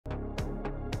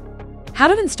How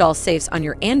to install safes on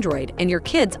your Android and your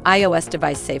kid's iOS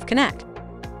device Safe Connect.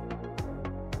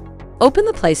 Open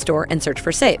the Play Store and search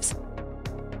for Safes.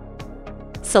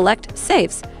 Select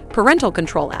Safes Parental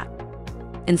Control app.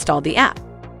 Install the app.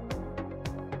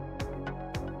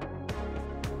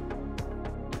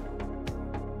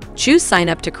 Choose Sign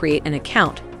up to create an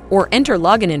account or enter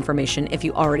login information if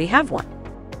you already have one.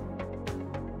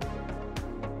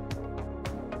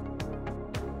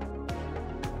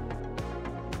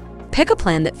 Pick a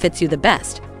plan that fits you the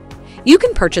best. You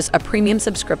can purchase a premium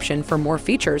subscription for more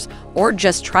features or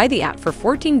just try the app for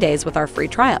 14 days with our free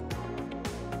trial.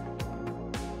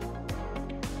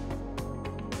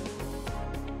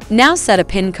 Now set a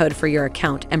PIN code for your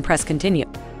account and press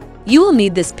Continue. You will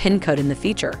need this PIN code in the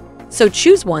feature, so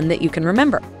choose one that you can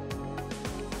remember.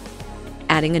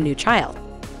 Adding a new child.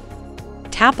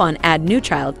 Tap on Add New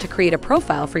Child to create a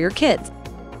profile for your kids.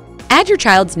 Add your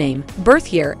child's name,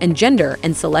 birth year, and gender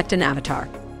and select an avatar.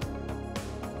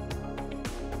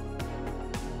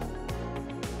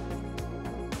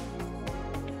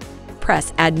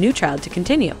 Press Add New Child to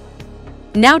continue.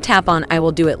 Now tap on I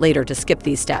will do it later to skip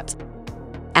these steps.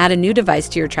 Add a new device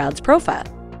to your child's profile.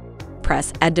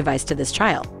 Press Add Device to this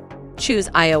child. Choose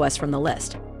iOS from the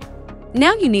list.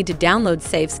 Now you need to download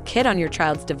Safes Kit on your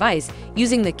child's device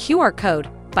using the QR code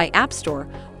by App Store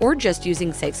or just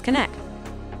using Safes Connect.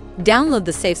 Download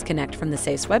the Safes Connect from the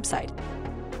Safes website.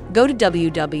 Go to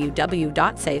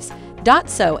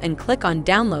www.safes.so and click on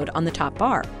Download on the top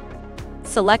bar.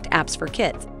 Select Apps for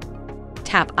Kids.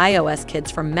 Tap iOS Kids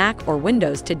from Mac or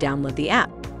Windows to download the app.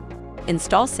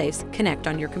 Install Safes Connect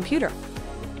on your computer.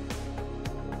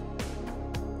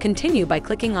 Continue by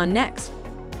clicking on Next.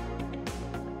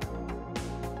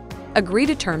 Agree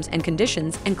to terms and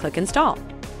conditions and click Install.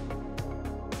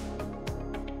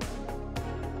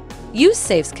 Use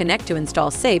Safes Connect to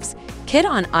install Safes Kit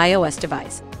on iOS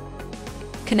device.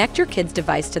 Connect your kid's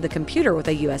device to the computer with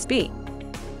a USB.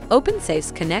 Open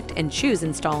Safes Connect and choose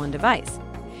Install on device.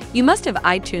 You must have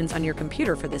iTunes on your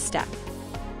computer for this step.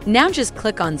 Now just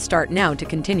click on Start Now to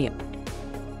continue.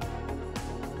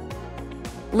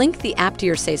 Link the app to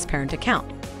your Safes parent account.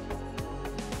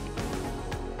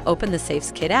 Open the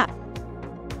Safes Kit app.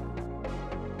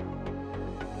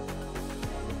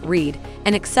 Read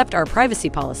and accept our privacy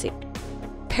policy.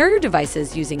 Pair your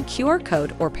devices using QR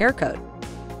code or pair code.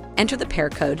 Enter the pair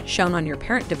code shown on your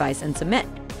parent device and submit.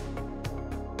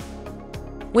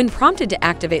 When prompted to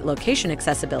activate location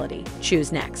accessibility,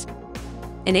 choose Next.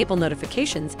 Enable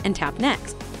notifications and tap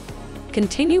Next.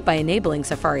 Continue by enabling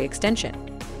Safari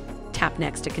extension. Tap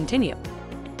Next to continue.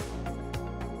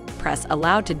 Press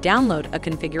Allow to download a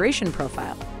configuration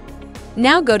profile.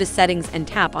 Now go to Settings and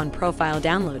tap on Profile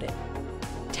Downloaded.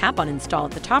 Tap on Install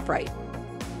at the top right.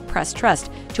 Press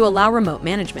Trust to allow remote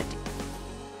management.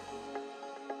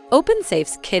 Open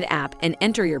Safes Kid app and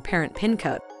enter your parent PIN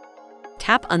code.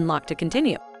 Tap Unlock to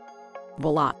continue.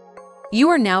 Voila! You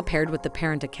are now paired with the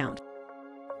parent account.